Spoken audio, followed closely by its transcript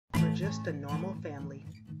just a normal family.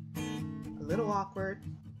 A little awkward,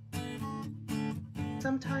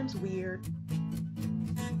 sometimes weird,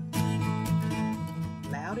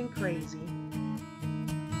 loud and crazy.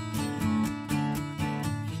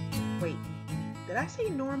 Wait, did I say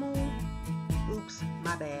normal? Oops,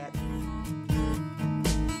 my bad.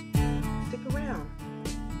 Stick around.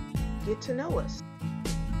 Get to know us.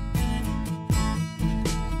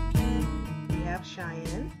 We have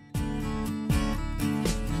Cheyenne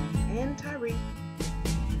and Tyreek.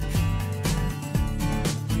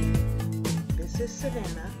 This is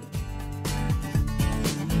Savannah.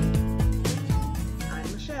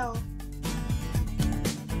 I'm Michelle.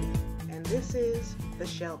 And this is the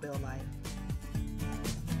Shelbyville Life.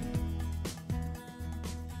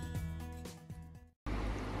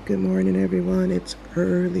 Good morning, everyone. It's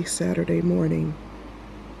early Saturday morning.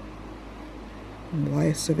 Why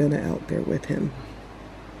is Savannah out there with him?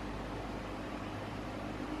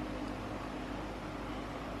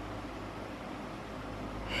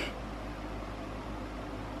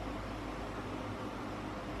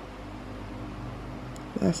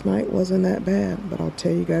 Last night wasn't that bad, but I'll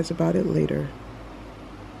tell you guys about it later.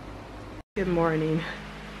 Good morning.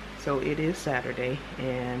 So it is Saturday,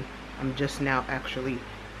 and I'm just now actually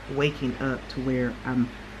waking up to where I'm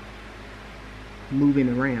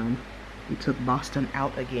moving around. We took Boston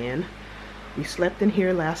out again. We slept in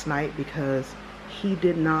here last night because he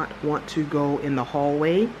did not want to go in the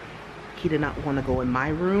hallway. He did not want to go in my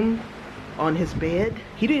room on his bed.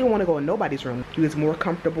 He didn't want to go in nobody's room. He was more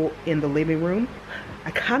comfortable in the living room. I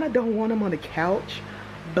kind of don't want him on the couch,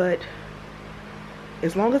 but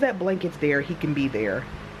as long as that blanket's there, he can be there.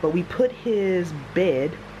 But we put his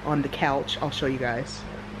bed on the couch. I'll show you guys.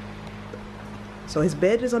 So his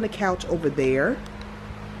bed is on the couch over there.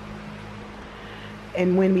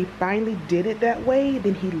 And when we finally did it that way,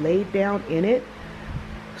 then he laid down in it.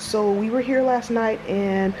 So we were here last night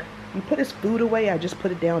and we put his food away. I just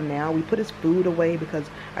put it down now. We put his food away because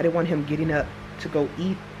I didn't want him getting up to go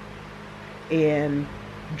eat and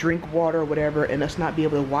drink water or whatever, and us not be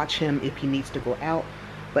able to watch him if he needs to go out.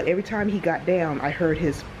 But every time he got down, I heard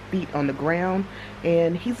his feet on the ground,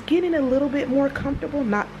 and he's getting a little bit more comfortable,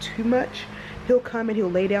 not too much. He'll come and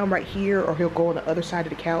he'll lay down right here, or he'll go on the other side of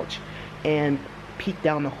the couch and peek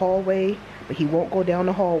down the hallway, but he won't go down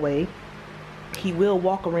the hallway. He will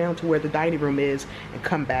walk around to where the dining room is and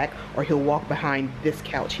come back, or he'll walk behind this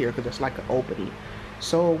couch here because it's like an opening.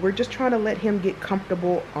 So we're just trying to let him get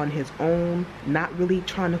comfortable on his own, not really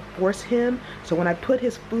trying to force him. So when I put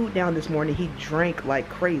his food down this morning, he drank like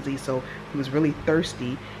crazy, so he was really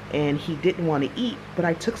thirsty and he didn't want to eat. But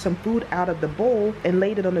I took some food out of the bowl and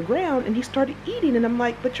laid it on the ground, and he started eating, and I'm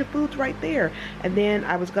like, but your food's right there. And then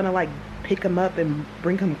I was gonna like pick him up and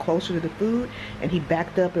bring him closer to the food, and he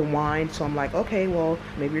backed up and whined. So I'm like, okay, well,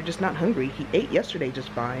 maybe you're just not hungry. He ate yesterday just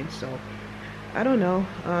fine, so I don't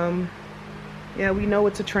know. Yeah, we know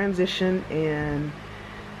it's a transition and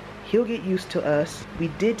he'll get used to us. We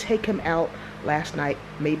did take him out last night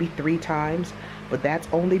maybe 3 times, but that's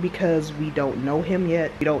only because we don't know him yet.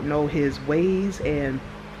 We don't know his ways, and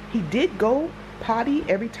he did go potty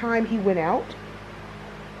every time he went out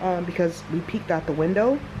because we peeked out the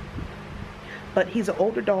window. But he's an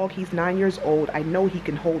older dog. He's 9 years old. I know he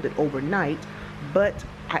can hold it overnight, but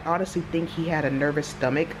I honestly think he had a nervous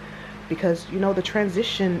stomach because, you know, the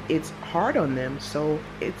transition, it's hard on them. So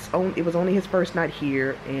it was only his first night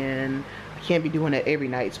here, and I can't be doing that every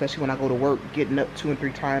night, especially when I go to work, getting up 2 and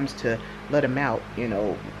 3 times to let him out, you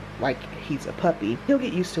know, like he's a puppy. He'll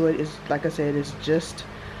get used to it. It's like I said, it's just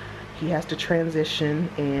he has to transition.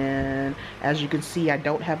 And as you can see, I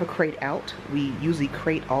don't have a crate out. We usually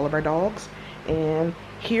crate all of our dogs, and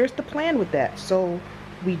here's the plan with that. So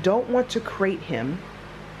we don't want to crate him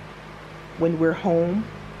when we're home.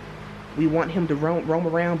 We want him to roam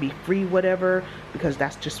around, be free, whatever, because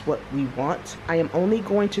that's just what we want. I am only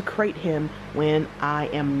going to crate him when I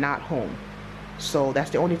am not home. So that's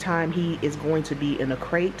the only time he is going to be in a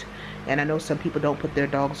crate. And I know some people don't put their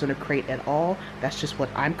dogs in a crate at all. That's just what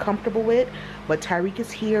I'm comfortable with. But Tyreek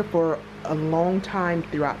is here for a long time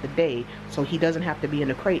throughout the day, so he doesn't have to be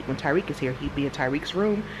in a crate. When Tyreek is here, he'd be in Tyreek's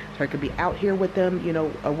room. Tyreek could be out here with them, you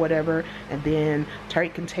know, or whatever. And then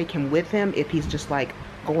Tyreek can take him with him if he's just like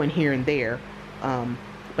going here and there,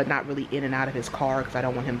 but not really in and out of his car, because I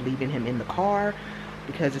don't want him leaving him in the car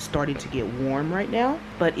because it's starting to get warm right now.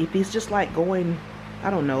 But if he's just like going,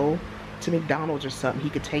 I don't know, to McDonald's or something,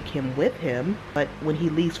 he could take him with him. But when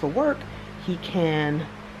he leaves for work, he can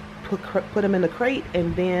put him in the crate,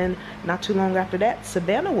 and then not too long after that,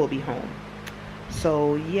 Savannah will be home.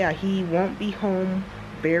 So yeah, he won't be home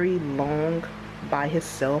very long by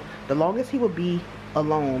himself. The longest he will be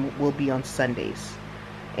alone will be on Sundays,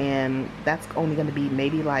 and that's only going to be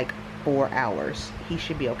maybe like 4 hours. He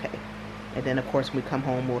should be okay. And then of course when we come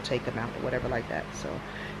home we'll take him out or whatever like that. So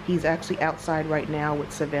he's actually outside right now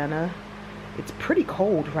with Savannah. It's pretty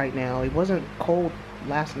cold right now. It wasn't cold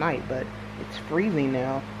last night, but it's freezing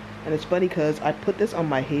now. And it's funny because I put this on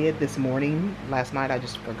my head this morning. Last night I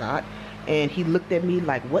just forgot. And he looked at me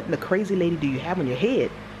like, what in the crazy lady do you have on your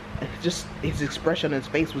head? Just his expression on his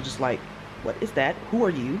face was just like, what is that? Who are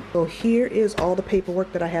you? So here is all the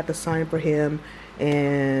paperwork that I had to sign for him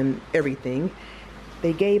and everything.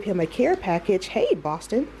 They gave him a care package. Hey,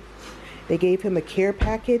 Boston. They gave him a care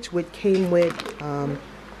package which came with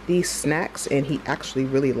these snacks, and he actually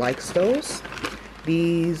really likes those.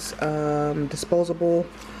 These disposable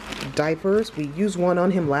diapers. We used one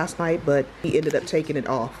on him last night, but he ended up taking it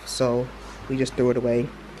off, so we just threw it away.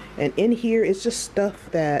 And in here is just stuff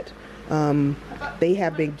that they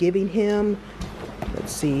have been giving him.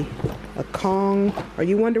 Let's see, a Kong. Are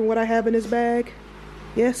you wondering what I have in his bag?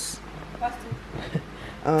 Yes.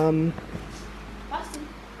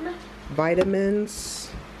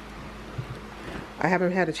 Vitamins. I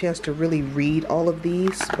haven't had a chance to really read all of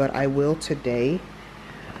these, but I will today.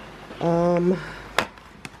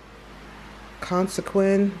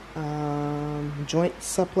 Consequent joint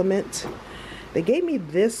supplement. They gave me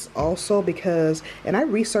this also because, and I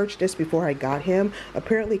researched this before I got him,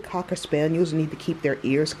 apparently Cocker Spaniels need to keep their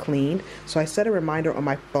ears cleaned. So I set a reminder on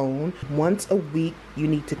my phone. Once a week you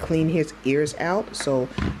need to clean his ears out. So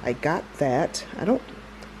I got that.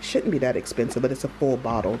 Shouldn't be that expensive, but it's a full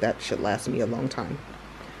bottle. That should last me a long time.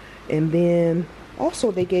 And then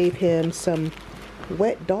also they gave him some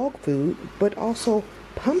wet dog food, but also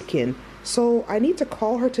pumpkin. So I need to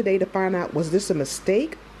call her today to find out, was this a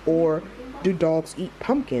mistake or do dogs eat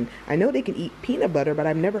pumpkin? I know they can eat peanut butter, but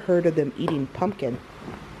I've never heard of them eating pumpkin.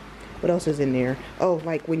 What else is in there? Oh,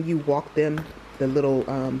 like when you walk them, the little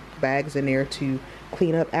bags in there to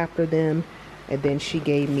clean up after them. And then she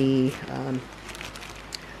gave me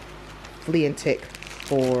flea and tick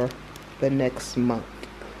for the next month.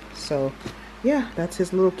 So yeah, that's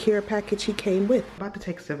his little care package he came with. About to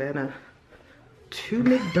take Savannah to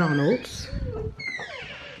McDonald's.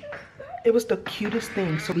 It was the cutest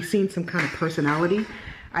thing. So we seen some kind of personality.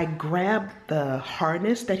 I grabbed the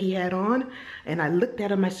harness that he had on and I looked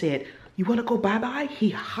at him. I said, you want to go bye-bye?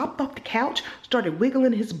 He hopped off the couch, started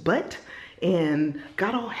wiggling his butt and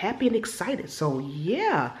got all happy and excited. So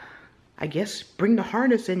yeah, I guess bring the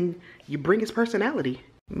harness and you bring his personality.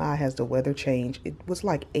 Ma has the weather change. It was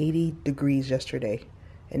like 80 degrees yesterday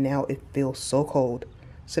and now it feels so cold.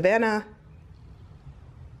 Savannah.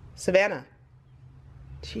 Savannah.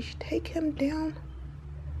 Did she take him down?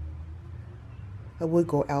 I would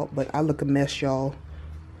go out, but I look a mess, y'all.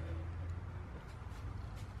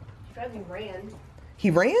 He probably ran.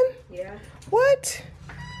 He ran? Yeah. What?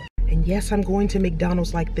 And yes, I'm going to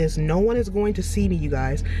McDonald's like this. No one is going to see me, you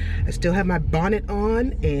guys. I still have my bonnet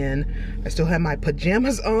on and I still have my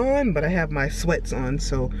pajamas on, but I have my sweats on,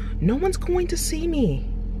 so no one's going to see me.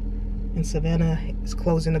 And Savannah is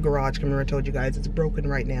closing the garage. Remember I told you guys it's broken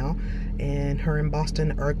right now. And her and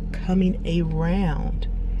Boston are coming around.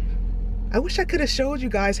 I wish I could have showed you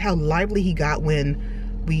guys how lively he got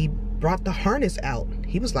when we brought the harness out.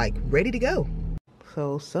 He was like ready to go.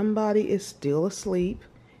 So somebody is still asleep.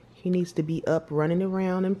 He needs to be up running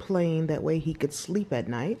around and playing. That way he could sleep at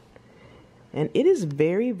night. And it is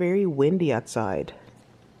very, very windy outside.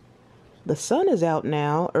 The sun is out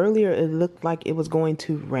now. Earlier it looked like it was going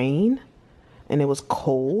to rain and it was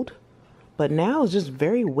cold, but now it's just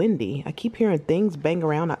very windy. I keep hearing things bang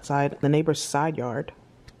around outside the neighbor's side yard.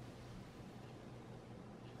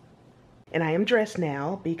 And I am dressed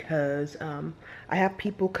now because I have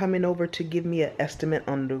people coming over to give me an estimate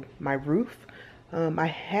on my roof. I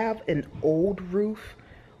have an old roof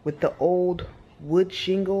with the old wood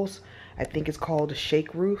shingles. I think it's called a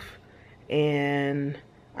shake roof. And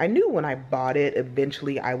I knew when I bought it,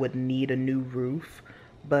 eventually I would need a new roof,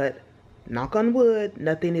 but knock on wood,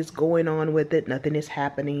 nothing is going on with it. Nothing is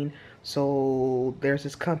happening. So there's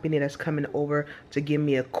this company that's coming over to give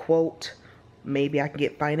me a quote. Maybe I can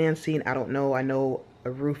get financing. I don't know. I know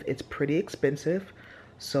a roof is pretty expensive.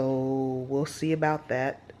 So we'll see about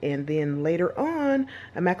that. And then later on,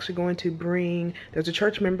 I'm actually going to bring, there's a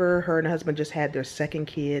church member, her and her husband just had their second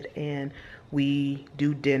kid, and we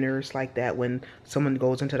do dinners like that when someone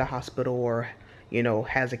goes into the hospital or, you know,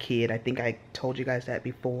 has a kid. I think I told you guys that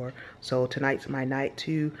before. So tonight's my night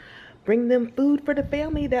to bring them food for the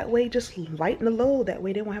family. That way, just lighten the load. That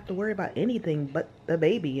way they won't have to worry about anything but the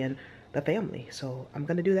baby and the family. So I'm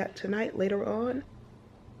going to do that tonight later on.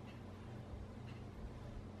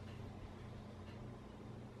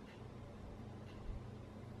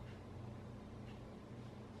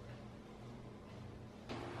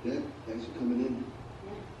 Yeah, thanks for coming in.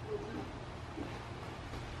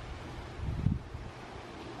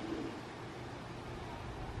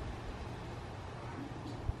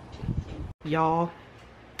 Y'all,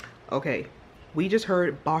 okay, we just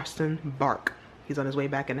heard Boston bark. He's on his way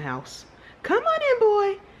back in the house. Come on in,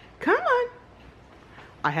 boy. Come on.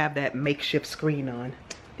 I have that makeshift screen on.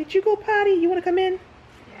 Did you go potty? You want to come in?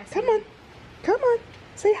 Yes. Come on. Come on.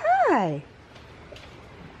 Say hi.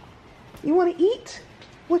 You want to eat?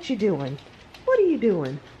 What you doing? What are you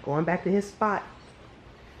doing? Going back to his spot.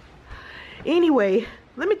 Anyway,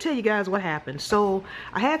 let me tell you guys what happened. So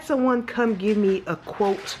I had someone come give me a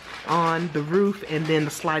quote on the roof and then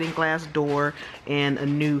the sliding glass door and a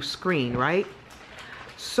new screen, right?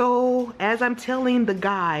 So as I'm telling the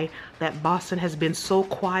guy that Boston has been so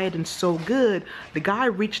quiet and so good, the guy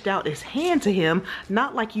reached out his hand to him,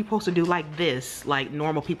 not like you're supposed to do like this, like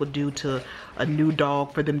normal people do to a new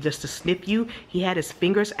dog for them just to sniff you. He had his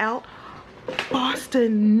fingers out.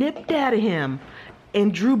 Boston nipped at him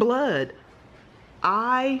and drew blood.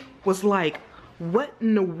 I was like, what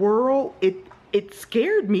in the world? It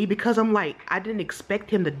scared me because I'm like, I didn't expect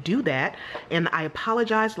him to do that. And I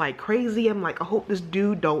apologized like crazy. I'm like, I hope this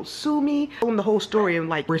dude don't sue me. I told him the whole story and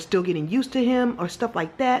like, we're still getting used to him or stuff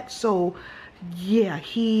like that. So yeah,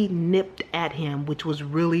 he nipped at him, which was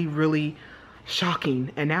really, really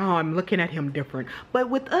shocking. And now I'm looking at him different. But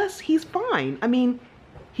with us, he's fine. I mean,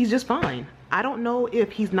 he's just fine. I don't know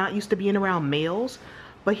if he's not used to being around males,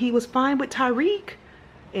 but he was fine with Tyreek.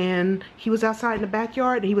 And he was outside in the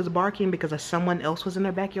backyard and he was barking because someone else was in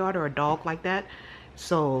their backyard or a dog like that.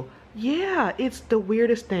 So yeah, it's the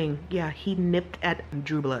weirdest thing. Yeah, he nipped at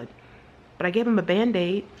Drew blood. But I gave him a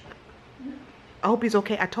band-aid. I hope he's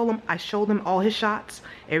okay. I told him, I showed him all his shots.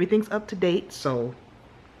 Everything's up to date. So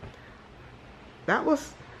that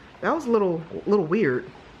was a little weird.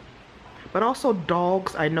 But also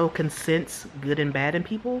dogs, I know, can sense good and bad in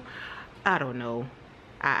people. I don't know.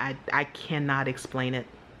 I cannot explain it.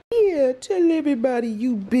 Yeah, tell everybody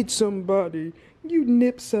you bit somebody. You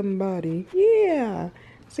nipped somebody. Yeah.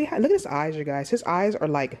 See how, look at his eyes, you guys. His eyes are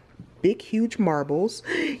like big, huge marbles.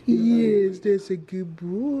 Yes, that's a good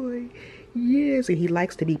boy. Yes, and he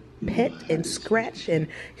likes to be pet and scratched, and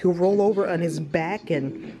he'll roll over on his back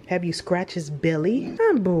and have you scratch his belly.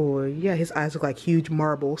 Oh boy, yeah, his eyes look like huge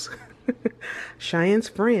marbles. Cheyenne's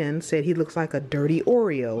friend said he looks like a dirty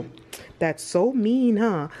Oreo. That's so mean,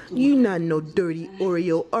 huh? You not no dirty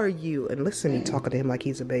Oreo, are you? And listen to me talking to him like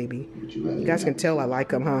he's a baby. You guys can tell I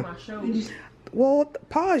like him, huh? Well,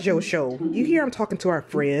 pause your show. You hear I'm talking to our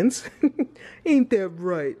friends. Ain't that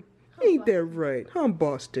right? Ain't that right? Huh,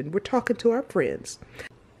 Boston? We're talking to our friends.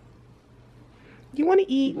 You want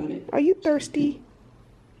to eat? Are you thirsty?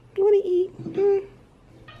 You want to eat?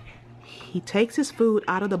 He takes his food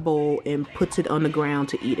out of the bowl and puts it on the ground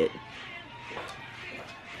to eat it.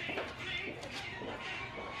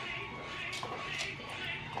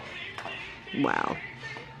 Wow.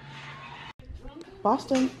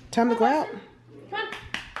 Boston, time to go out. Come on.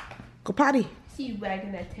 Go potty. See you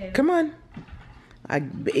wagging that tail. Come on.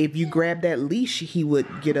 If you grab that leash, he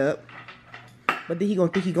would get up. But then he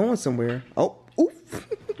gonna think he going somewhere. Oh, oof.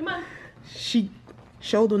 Come on. She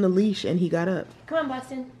showed him the leash and he got up. Come on,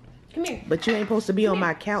 Boston. Come here. But you ain't supposed to be on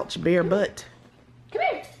my couch bare butt. Come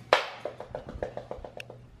here.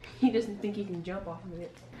 He doesn't think he can jump off of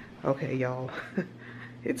it. Okay, y'all.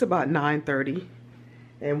 It's about 9:30.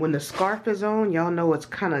 And when the scarf is on, y'all know it's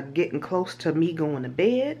kind of getting close to me going to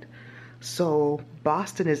bed. So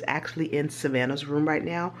Boston is actually in Savannah's room right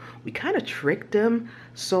now. We kind of tricked him.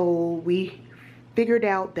 So we figured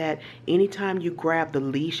out that anytime you grab the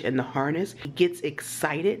leash and the harness, he gets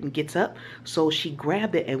excited and gets up. So she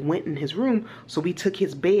grabbed it and went in his room. So we took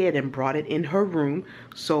his bed and brought it in her room.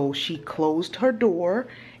 So she closed her door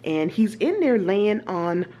and he's in there laying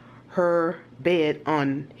on her bed,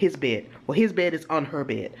 on his bed. Well, his bed is on her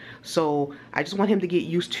bed. So I just want him to get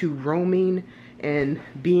used to roaming and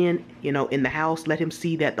being, you know, in the house. Let him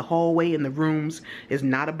see that the hallway and the rooms is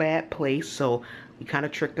not a bad place. So we kind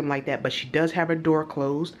of tricked him like that. But she does have her door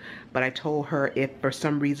closed. But I told her if for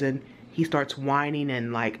some reason he starts whining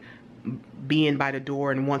and like being by the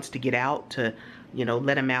door and wants to get out, to, you know,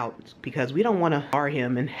 let him out, because we don't want to bar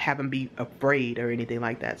him and have him be afraid or anything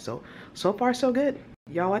like that. So far so good.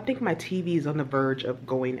 Y'all, I think my TV is on the verge of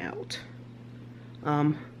going out.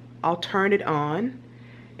 I'll turn it on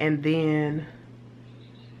and then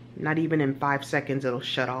not even in 5 seconds it'll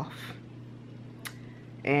shut off.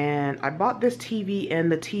 And I bought this TV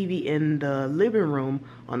and the TV in the living room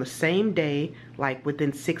on the same day, like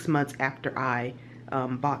within 6 months after I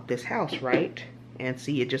bought this house, right? And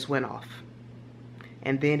see, it just went off.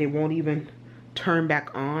 And then it won't even turn back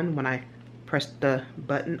on when I press the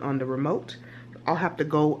button on the remote. I'll have to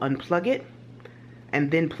go unplug it and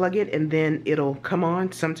then plug it, and then it'll come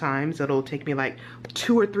on. Sometimes it'll take me like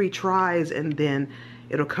 2 or 3 tries, and then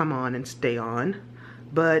it'll come on and stay on.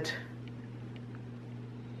 But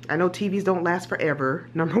I know TVs don't last forever,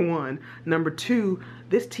 number one. Number two,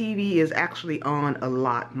 this TV is actually on a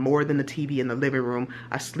lot more than the TV in the living room.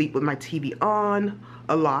 I sleep with my TV on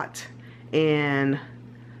a lot, and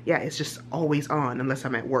yeah, it's just always on unless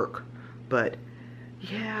I'm at work. But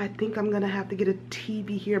yeah, I think I'm gonna have to get a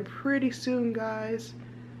TV here pretty soon, guys.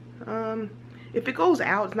 If it goes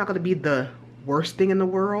out, it's not gonna be the worst thing in the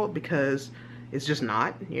world, because it's just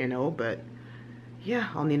not, you know, but yeah,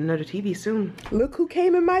 I'll need another TV soon. Look who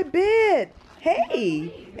came in my bed.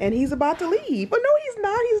 Hey, and he's about to leave. Oh no, he's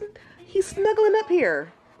not. He's snuggling up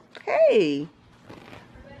here. Hey,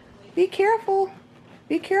 be careful.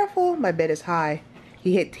 Be careful. My bed is high.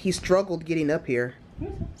 He struggled getting up here.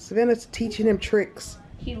 Savannah's teaching him tricks.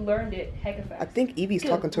 He learned it hecka fast. I think Evie's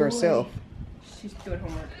talking to herself. She's doing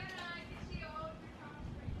homework.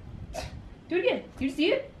 Do it again. Do you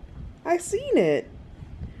see it? I seen it.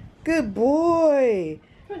 Good boy.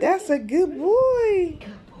 That's a good boy.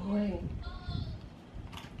 Good boy.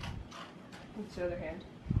 What's the other hand?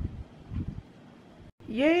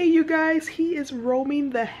 Yay, you guys. He is roaming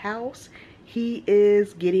the house. He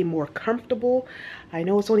is getting more comfortable. I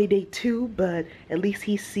know it's only day 2, but at least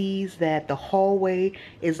he sees that the hallway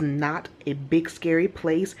is not a big scary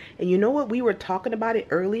place. And you know what? We were talking about it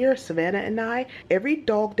earlier, Savannah and I. Every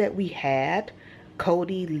dog that we had,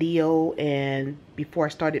 Cody, Leo, and before I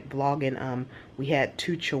started vlogging, we had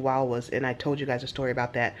 2 Chihuahuas, and I told you guys a story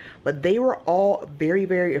about that. But they were all very,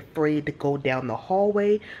 very afraid to go down the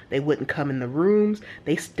hallway. They wouldn't come in the rooms.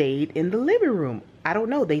 They stayed in the living room. I don't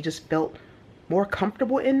know. They just felt more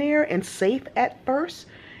comfortable in there and safe at first,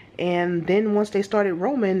 and then once they started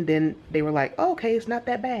roaming, then they were like, oh, okay, it's not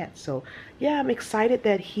that bad. So yeah, I'm excited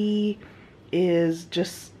that he is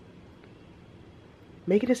just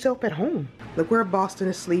making himself at home. Look where Boston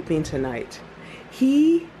is sleeping tonight.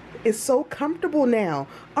 He is so comfortable now,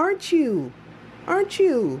 aren't you? Aren't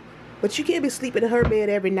you? But you can't be sleeping in her bed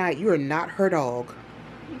every night. You are not her dog.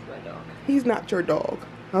 He's my dog. He's not your dog.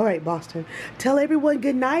 All right, Boston. Tell everyone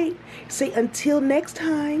good night. Say until next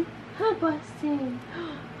time. Hi, Boston.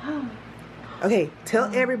 Okay, tell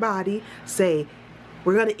everybody. Say,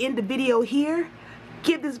 we're going to end the video here.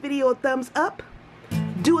 Give this video a thumbs up.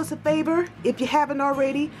 Do us a favor. If you haven't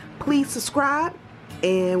already, please subscribe.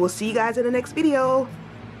 And we'll see you guys in the next video.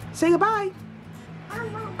 Say goodbye.